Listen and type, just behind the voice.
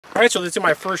All right, so these are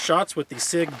my first shots with the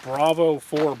SIG Bravo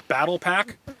 4 Battle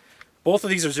Pack. Both of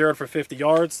these are zeroed for 50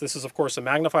 yards. This is, of course, a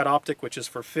magnified optic, which is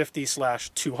for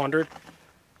 50/200.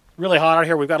 Really hot out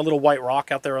here. We've got a little white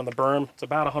rock out there on the berm. It's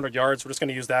about 100 yards. We're just going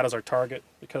to use that as our target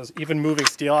because even moving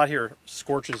steel out here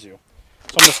scorches you.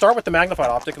 So I'm going to start with the magnified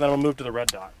optic, and then I'm going to move to the red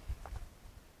dot.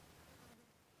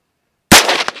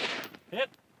 Hit.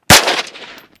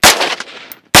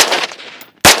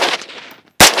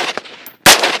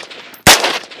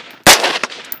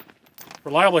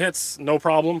 Reliable hits, no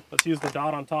problem. Let's use the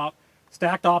dot on top.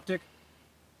 Stacked optic.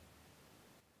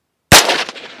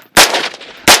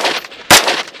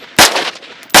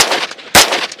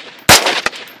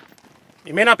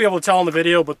 You may not be able to tell in the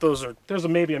video, but there's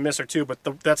maybe a miss or two, but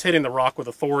that's hitting the rock with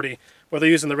authority, whether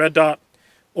using the red dot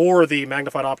or the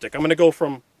magnified optic. I'm going to go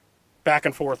from back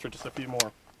and forth for just a few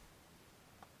more.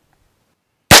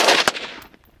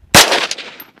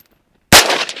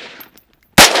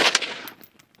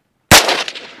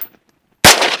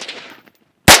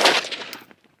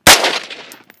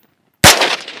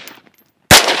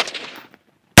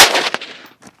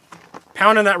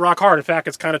 Pounding that rock hard. In fact,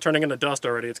 it's kind of turning into dust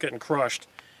already. It's getting crushed.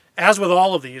 As with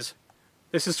all of these,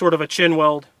 this is sort of a chin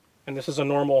weld, and this is a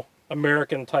normal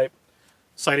American type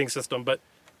sighting system, but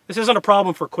this isn't a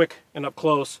problem for quick and up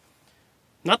close.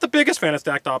 Not the biggest fan of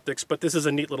stacked optics, but this is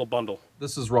a neat little bundle.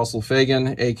 This is Russell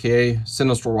Fagan, aka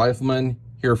Sinister Rifleman,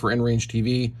 here for InRange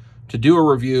TV to do a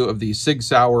review of the SIG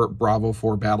Sauer Bravo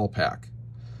 4 Battle Pack.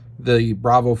 The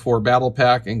Bravo 4 Battle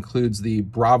Pack includes the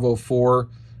Bravo 4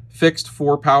 fixed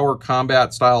 4-power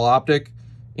combat style optic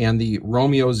and the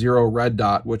Romeo 0 red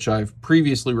dot, which I've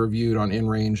previously reviewed on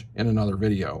InRange in another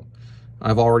video.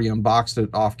 I've already unboxed it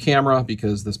off camera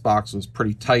because this box was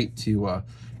pretty tight to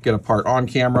get apart on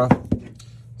camera.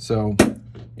 So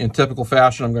in typical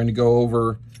fashion, I'm going to go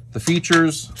over the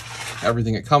features,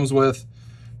 everything it comes with,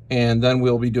 and then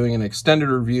we'll be doing an extended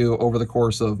review over the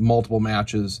course of multiple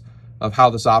matches of how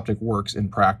this optic works in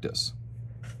practice.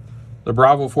 The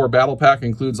Bravo 4 Battle Pack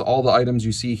includes all the items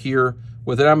you see here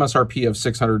with an MSRP of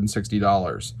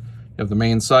 $660. You have the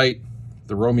main sight,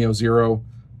 the Romeo 0,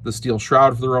 the steel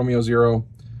shroud for the Romeo 0,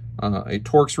 a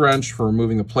Torx wrench for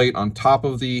removing the plate on top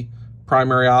of the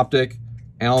primary optic,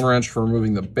 Allen wrench for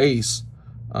removing the base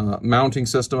mounting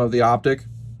system of the optic,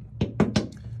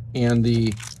 and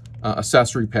the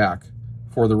accessory pack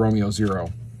for the Romeo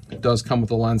 0. It does come with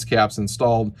the lens caps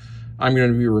installed. I'm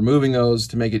going to be removing those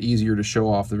to make it easier to show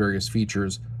off the various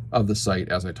features of the sight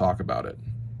as I talk about it.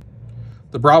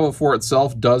 The Bravo 4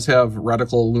 itself does have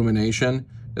reticle illumination.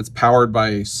 It's powered by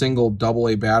a single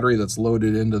AA battery that's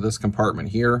loaded into this compartment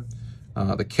here.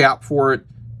 The cap for it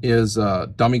is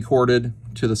dummy corded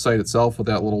to the sight itself with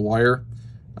that little wire.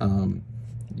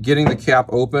 Getting the cap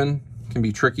open can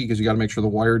be tricky because you got to make sure the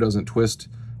wire doesn't twist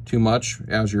too much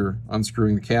as you're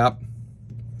unscrewing the cap.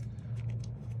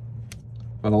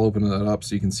 But I'll open that up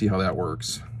so you can see how that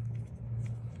works.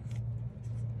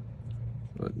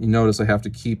 But you notice I have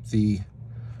to keep the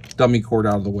dummy cord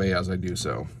out of the way as I do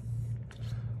so.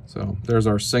 So there's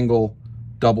our single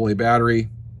AA battery,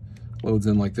 loads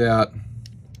in like that,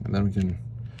 and then we can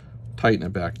tighten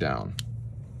it back down.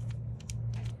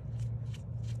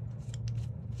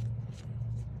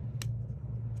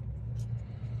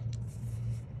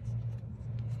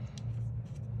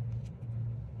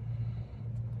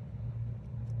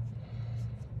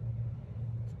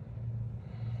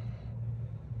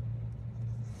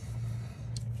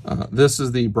 This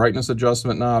is the brightness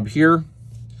adjustment knob here.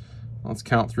 Let's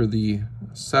count through the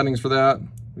settings for that.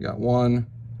 We got 1,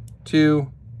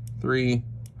 2, 3,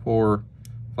 4,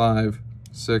 5,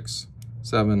 6,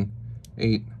 7,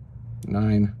 8,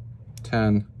 9,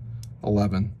 10,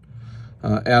 11.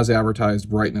 As advertised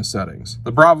brightness settings.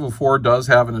 The Bravo 4 does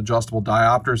have an adjustable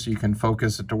diopter, so you can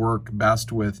focus it to work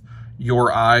best with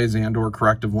your eyes and or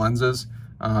corrective lenses.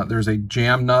 There's a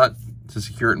jam nut to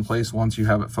secure it in place once you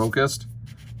have it focused,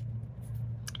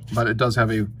 but it does have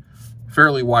a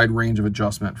fairly wide range of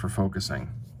adjustment for focusing.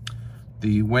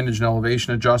 The windage and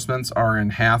elevation adjustments are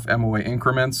in half MOA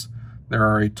increments. There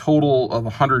are a total of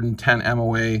 110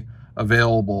 MOA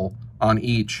available on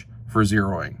each for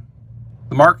zeroing.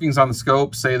 The markings on the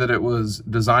scope say that it was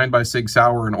designed by SIG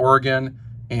Sauer in Oregon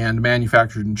and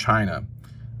manufactured in China.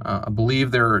 I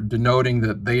believe they're denoting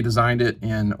that they designed it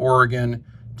in Oregon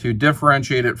to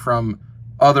differentiate it from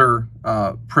other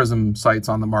prism sights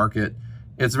on the market.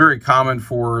 It's very common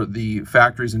for the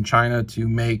factories in China to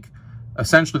make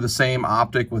essentially the same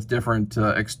optic with different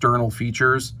external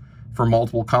features for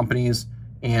multiple companies.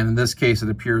 And in this case, it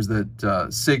appears that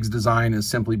SIG's design is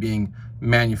simply being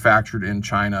manufactured in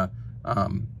China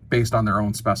based on their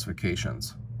own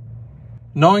specifications.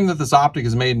 Knowing that this optic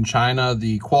is made in China,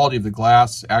 the quality of the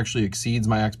glass actually exceeds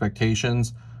my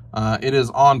expectations. It is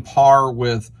on par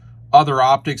with other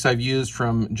optics I've used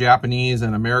from Japanese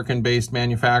and American-based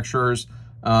manufacturers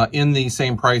in the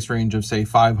same price range of, say,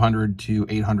 $500 to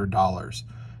 $800.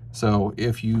 So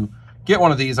if you get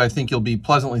one of these, I think you'll be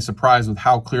pleasantly surprised with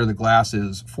how clear the glass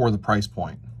is for the price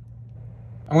point.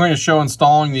 I'm going to show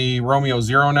installing the Romeo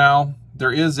Zero now.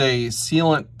 There is a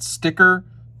sealant sticker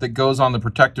that goes on the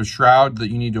protective shroud that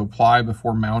you need to apply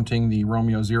before mounting the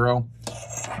Romeo Zero.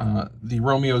 The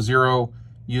Romeo Zero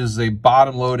uses a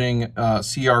bottom-loading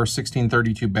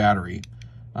CR1632 battery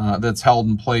that's held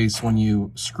in place when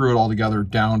you screw it all together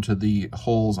down to the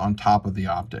holes on top of the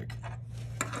optic.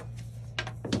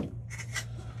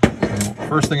 So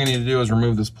first thing I need to do is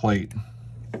remove this plate.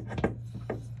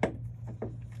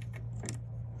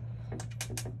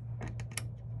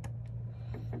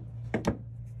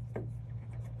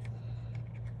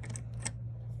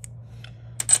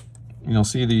 You'll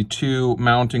see the two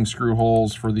mounting screw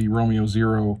holes for the Romeo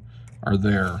Zero are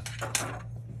there.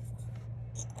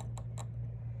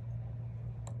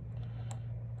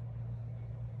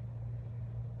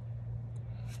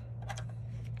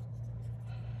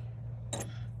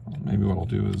 Maybe what I'll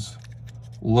do is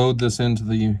load this into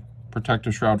the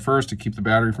protective shroud first to keep the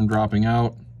battery from dropping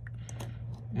out,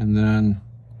 and then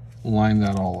line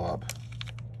that all up.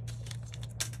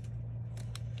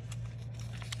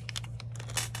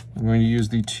 I'm going to use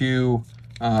the two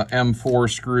M4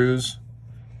 screws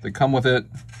that come with it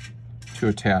to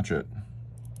attach it.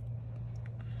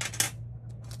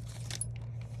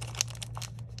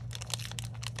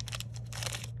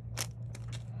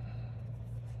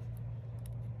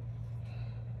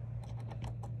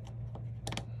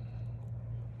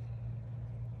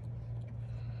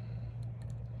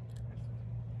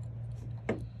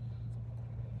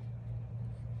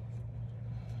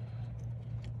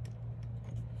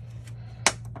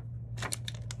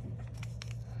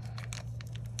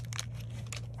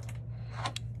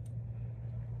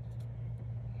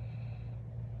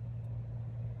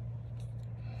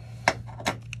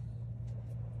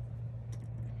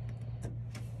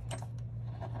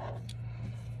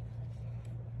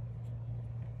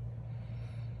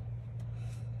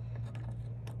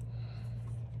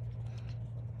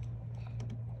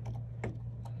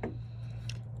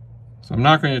 So I'm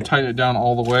not going to tighten it down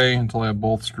all the way until I have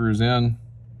both screws in.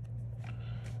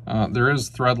 There is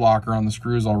thread locker on the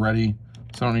screws already,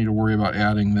 so I don't need to worry about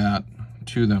adding that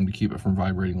to them to keep it from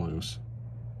vibrating loose.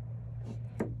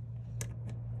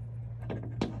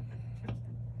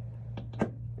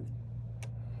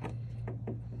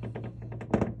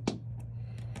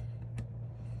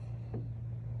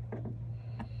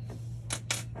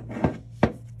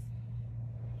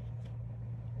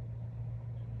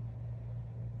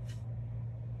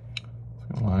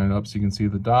 Line it up so you can see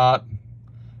the dot.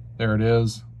 There it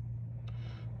is.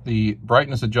 The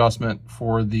brightness adjustment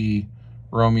for the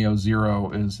Romeo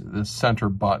Zero is this center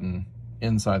button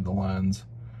inside the lens.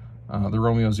 The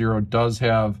Romeo Zero does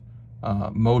have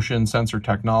motion sensor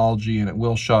technology, and it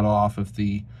will shut off if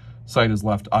the sight is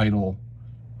left idle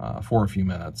for a few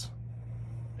minutes.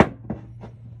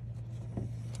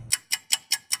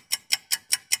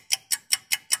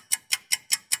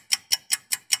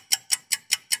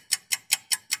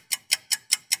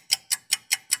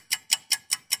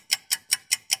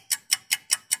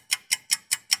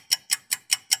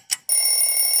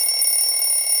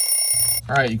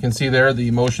 All right, you can see there the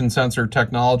motion sensor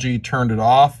technology turned it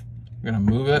off. I'm going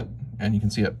to move it, and you can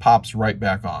see it pops right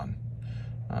back on.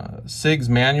 SIG's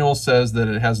manual says that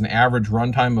it has an average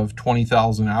runtime of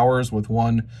 20,000 hours with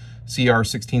one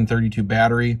CR1632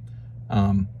 battery.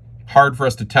 Hard for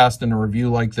us to test in a review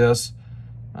like this,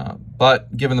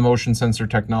 but given the motion sensor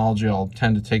technology, I'll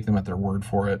tend to take them at their word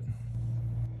for it.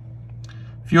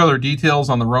 A few other details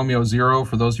on the Romeo Zero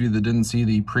for those of you that didn't see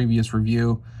the previous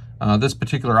review. This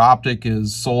particular optic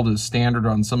is sold as standard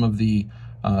on some of the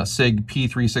SIG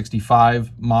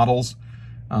P365 models.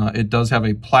 It does have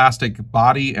a plastic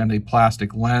body and a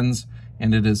plastic lens,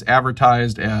 and it is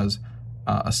advertised as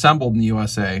assembled in the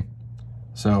USA.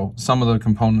 So some of the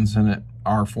components in it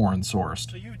are foreign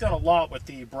sourced. So you've done a lot with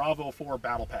the Bravo 4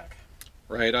 Battle Pack.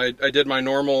 Right, I did my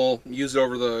normal, used it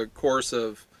over the course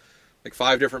of like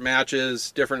 5 different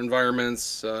matches, different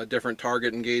environments, different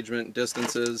target engagement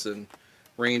distances and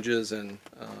ranges, and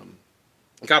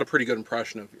got a pretty good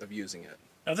impression of using it.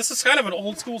 Now this is kind of an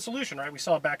old school solution, right? We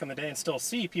saw it back in the day and still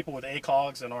see people with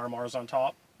ACOGs and RMRs on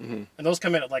top. Mm-hmm. And those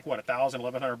come in at like what, $1,000,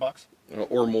 $1,100?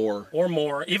 Or more. Or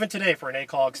more, even today for an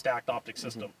ACOG stacked optic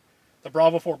system. Mm-hmm. The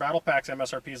Bravo 4 Battle Pack's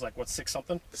MSRP is like what, 6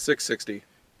 something? $660.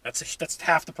 That's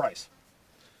half the price.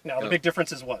 Now, the big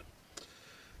difference is what?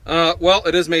 Well,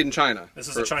 it is made in China. This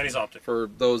is a Chinese optic. For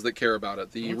those that care about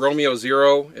it. The Romeo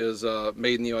Zero is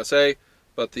made in the USA,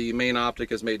 but the main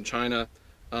optic is made in China.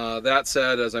 That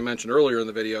said, as I mentioned earlier in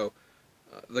the video,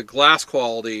 the glass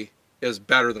quality is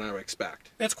better than I would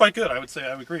expect. It's quite good, I would say.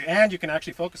 I would agree. And you can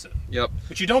actually focus it. Yep.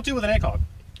 Which you don't do with an ACOG.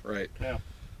 Right. Yeah.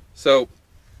 So,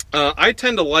 I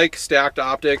tend to like stacked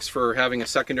optics for having a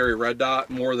secondary red dot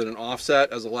more than an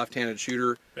offset as a left-handed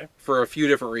shooter for a few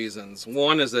different reasons.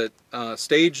 One is that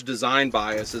stage design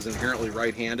bias is inherently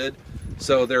right-handed,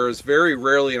 so there is very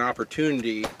rarely an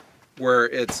opportunity where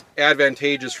it's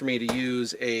advantageous for me to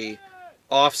use a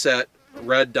offset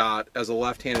red dot as a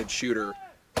left-handed shooter,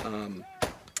 and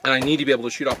I need to be able to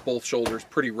shoot off both shoulders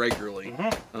pretty regularly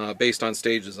based on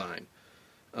stage design.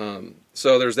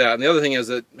 So there's that. And the other thing is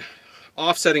that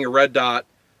offsetting a red dot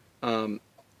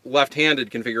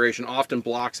left-handed configuration often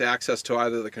blocks access to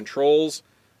either the controls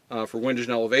for windage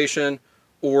and elevation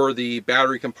or the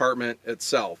battery compartment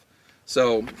itself.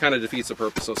 So it kind of defeats the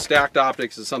purpose. So stacked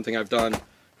optics is something I've done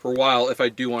for a while if I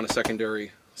do want a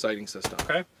secondary sighting system.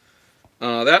 Okay.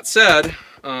 That said,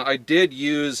 I did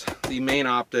use the main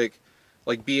optic,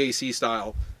 like BAC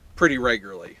style, pretty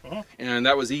regularly. And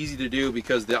that was easy to do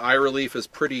because the eye relief is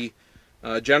pretty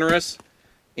generous,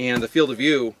 and the field of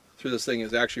view through this thing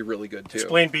is actually really good too.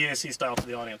 Explain BAC style to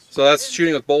the audience. So that's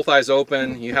shooting with both eyes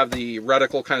open. You have the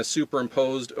reticle kind of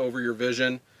superimposed over your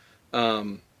vision,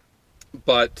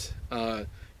 but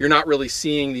you're not really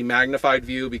seeing the magnified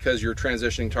view because you're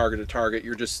transitioning target to target.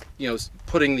 You're just,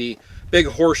 putting the big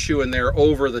horseshoe in there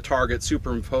over the target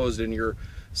superimposed in your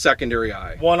secondary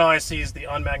eye. One eye sees the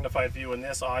unmagnified view, and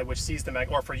this eye, which sees the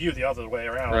or for you the other way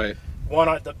around. Right. One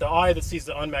eye, the eye that sees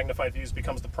the unmagnified views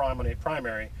becomes the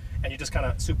primary, and you just kind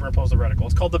of superimpose the reticle.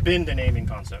 It's called the bin to naming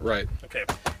concept. Right. Okay.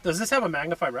 Does this have a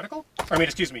magnified reticle? I mean,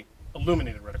 excuse me,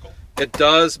 illuminated reticle. It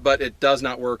does, but it does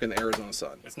not work in the Arizona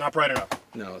sun. It's not bright enough.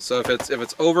 No. So if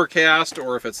it's overcast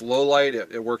or if it's low light,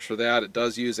 it works for that. It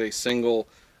does use a single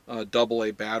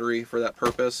AA battery for that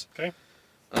purpose. Okay.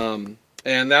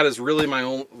 And that is really my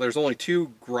own. There's only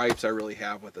two gripes I really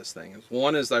have with this thing.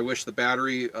 One is I wish the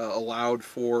battery allowed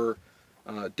for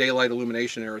daylight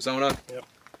illumination in Arizona.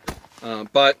 Yep.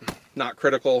 But not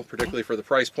critical, particularly for the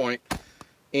price point.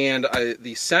 And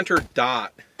the center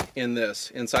dot in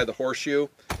this, inside the horseshoe,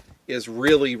 is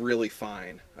really, really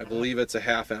fine. I believe it's a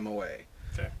half MOA.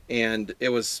 Okay. And it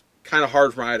was kind of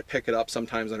hard for my eye to pick it up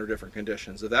sometimes under different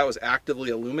conditions. If that was actively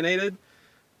illuminated,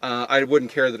 I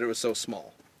wouldn't care that it was so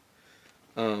small.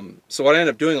 So what I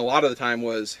ended up doing a lot of the time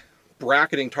was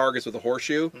bracketing targets with a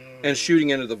horseshoe and shooting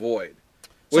into the void.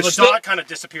 So the dot kind of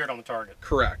disappeared on the target.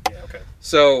 Correct. Yeah, okay.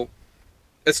 So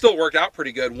it still worked out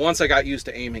pretty good once I got used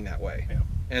to aiming that way. Yeah.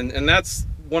 And that's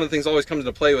one of the things that always comes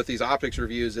into play with these optics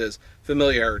reviews is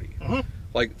familiarity.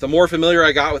 Like the more familiar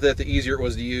I got with it, the easier it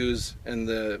was to use and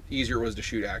the easier it was to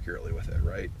shoot accurately with it,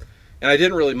 right? And I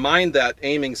didn't really mind that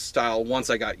aiming style once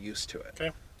I got used to it.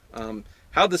 Okay.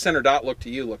 How'd the center dot look to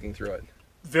you looking through it?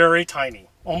 Very tiny,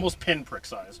 almost pinprick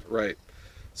sized. Right.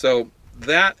 So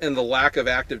that and the lack of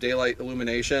active daylight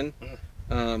illumination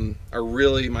are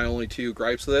really my only two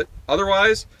gripes with it.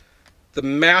 Otherwise, the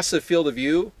massive field of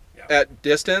view at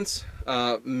distance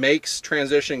makes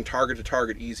transitioning target to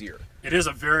target easier. It is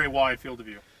a very wide field of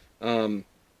view.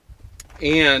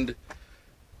 And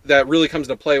that really comes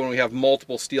into play when we have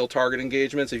multiple steel target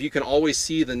engagements. If you can always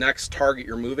see the next target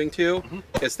you're moving to,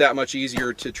 it's that much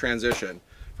easier to transition.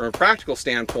 From a practical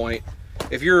standpoint,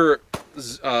 if you're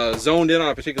zoned in on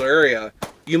a particular area,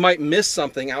 you might miss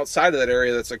something outside of that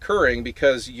area that's occurring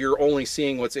because you're only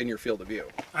seeing what's in your field of view.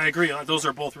 I agree. Those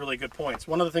are both really good points.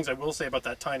 One of the things I will say about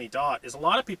that tiny dot is a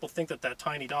lot of people think that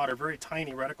tiny dot or very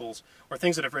tiny reticles or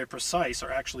things that are very precise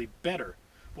are actually better.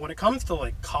 But when it comes to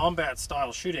like combat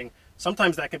style shooting,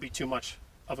 sometimes that can be too much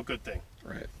of a good thing.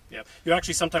 Right. Yeah. You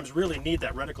actually sometimes really need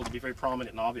that reticle to be very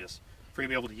prominent and obvious for you to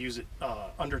be able to use it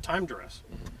under time duress.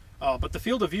 But the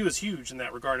field of view is huge in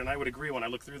that regard, and I would agree when I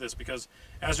look through this, because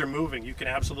as you're moving, you can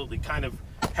absolutely kind of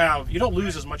you don't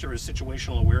lose as much of a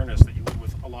situational awareness that you would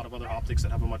with a lot of other optics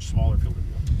that have a much smaller field of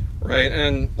view. Right,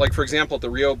 and like for example, at the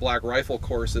Rio Black Rifle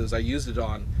courses I used it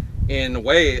on, in a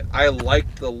way, I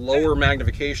liked the lower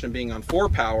magnification of being on 4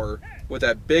 power with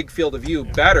that big field of view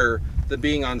better than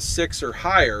being on 6 or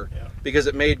higher, because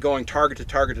it made going target to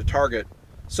target to target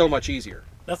so much easier.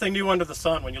 Nothing new under the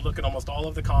sun when you look at almost all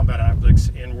of the combat optics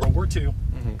in World War II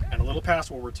and a little past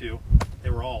World War II.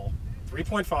 They were all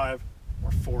 3.5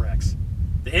 or 4x.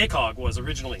 The ACOG was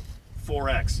originally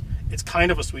 4x. It's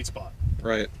kind of a sweet spot.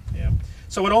 Right. Yeah.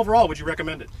 So in overall, would you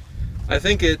recommend it? I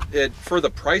think it for the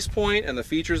price point and the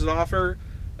features it offers,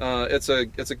 it's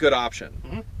a good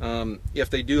option. If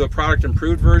they do a product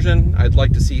improved version, I'd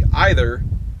like to see either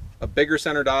a bigger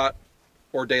center dot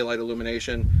or daylight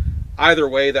illumination. Either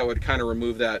way, that would kind of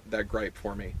remove that gripe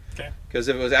for me. Okay. Because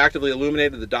if it was actively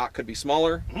illuminated, the dot could be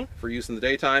smaller for use in the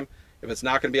daytime. If it's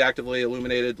not going to be actively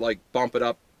illuminated, like bump it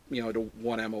up, you know, to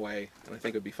 1 MOA, and I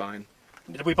think it would be fine.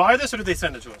 Did we buy this or did they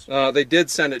send it to us? They did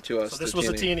send it to us. So this was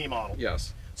a T&E model.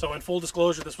 Yes. So in full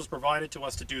disclosure, this was provided to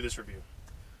us to do this review.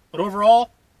 But overall,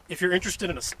 if you're interested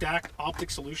in a stacked optic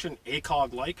solution,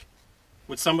 ACOG-like,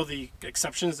 with some of the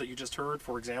exceptions that you just heard,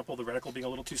 for example, the reticle being a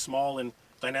little too small in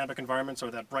dynamic environments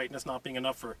or that brightness not being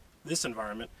enough for this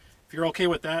environment, if you're okay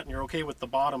with that and you're okay with the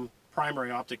bottom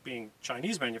primary optic being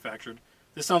Chinese manufactured,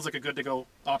 this sounds like a good to go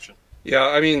option. Yeah,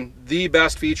 I mean, the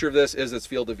best feature of this is its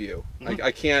field of view.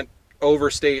 I can't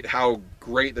overstate how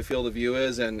great the field of view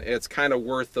is, and it's kind of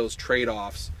worth those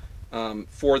trade-offs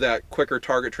for that quicker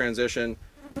target transition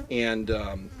and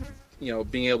you know,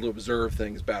 being able to observe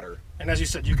things better. And as you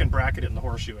said, you can bracket it in the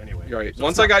horseshoe anyway. Right. So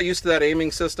once I got used to that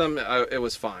aiming system, it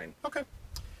was fine. Okay.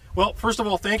 Well, first of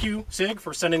all, thank you, SIG,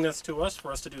 for sending this to us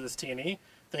for us to do this T&E.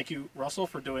 Thank you, Russell,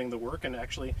 for doing the work and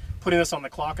actually putting this on the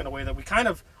clock in a way that we kind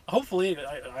of, hopefully,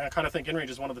 I kind of think InRange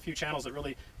is one of the few channels that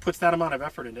really puts that amount of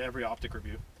effort into every optic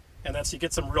review. And that's, you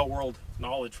get some real world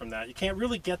knowledge from that. You can't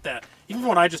really get that, even from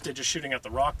what I just did, just shooting at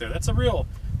the rock there. That's a real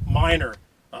minor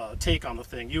take on the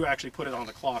thing. You actually put it on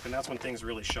the clock, and that's when things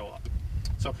really show up.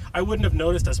 So I wouldn't have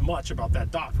noticed as much about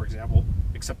that dot, for example,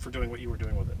 except for doing what you were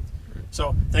doing with it.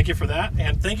 So thank you for that,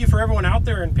 and thank you for everyone out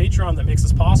there in Patreon that makes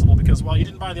this possible, because while you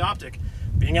didn't buy the optic,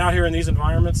 being out here in these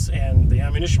environments and the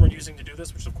ammunition we're using to do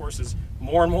this, which of course is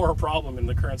more and more a problem in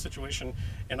the current situation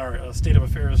in our state of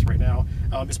affairs right now,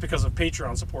 is because of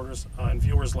Patreon supporters and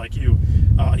viewers like you.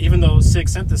 Even though SIG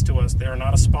sent this to us, they are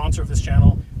not a sponsor of this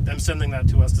channel. Them sending that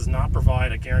to us does not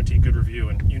provide a guaranteed good review,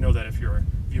 and you know that if you're a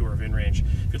viewer of InRange.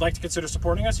 If you'd like to consider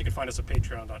supporting us, you can find us at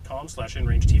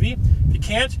patreon.com/InRangeTV. If you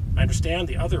can't, I understand.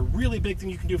 The other really big thing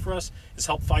you can do for us is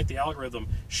help fight the algorithm.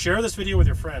 Share this video with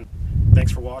your friend.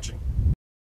 Thanks for watching.